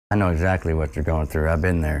I know exactly what you're going through. I've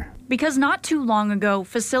been there. Because not too long ago,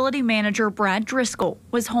 facility manager Brad Driscoll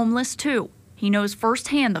was homeless too. He knows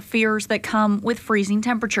firsthand the fears that come with freezing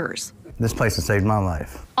temperatures. This place has saved my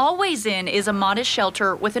life. Always In is a modest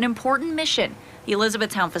shelter with an important mission. The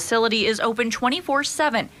Elizabethtown facility is open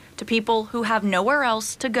 24/7 to people who have nowhere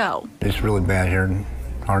else to go. It's really bad here in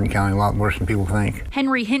Hardin County, a lot worse than people think.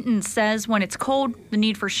 Henry Hinton says when it's cold, the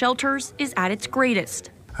need for shelters is at its greatest.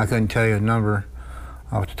 I couldn't tell you a number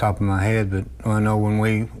off the top of my head, but I know when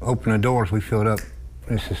we open the doors, we fill it up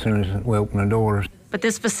just as soon as we open the doors. But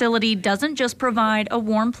this facility doesn't just provide a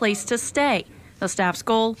warm place to stay. The staff's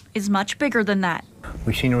goal is much bigger than that.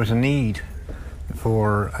 We seen there was a need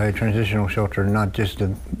for a transitional shelter, not just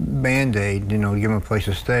a Band-Aid, give them a place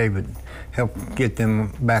to stay, but help get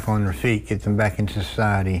them back on their feet, get them back into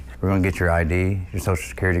society. We're going to get your ID, your social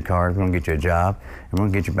security card, we're going to get you a job, and we're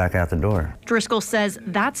going to get you back out the door. Driscoll says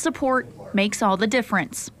that support makes all the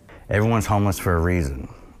difference. Everyone's homeless for a reason,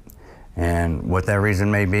 and what that reason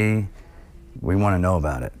may be, we want to know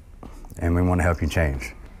about it, and we want to help you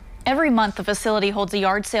change. Every month, the facility holds a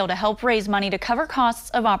yard sale to help raise money to cover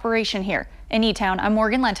costs of operation here. In E-Town, I'm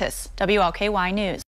Morgan Lentis, WLKY News.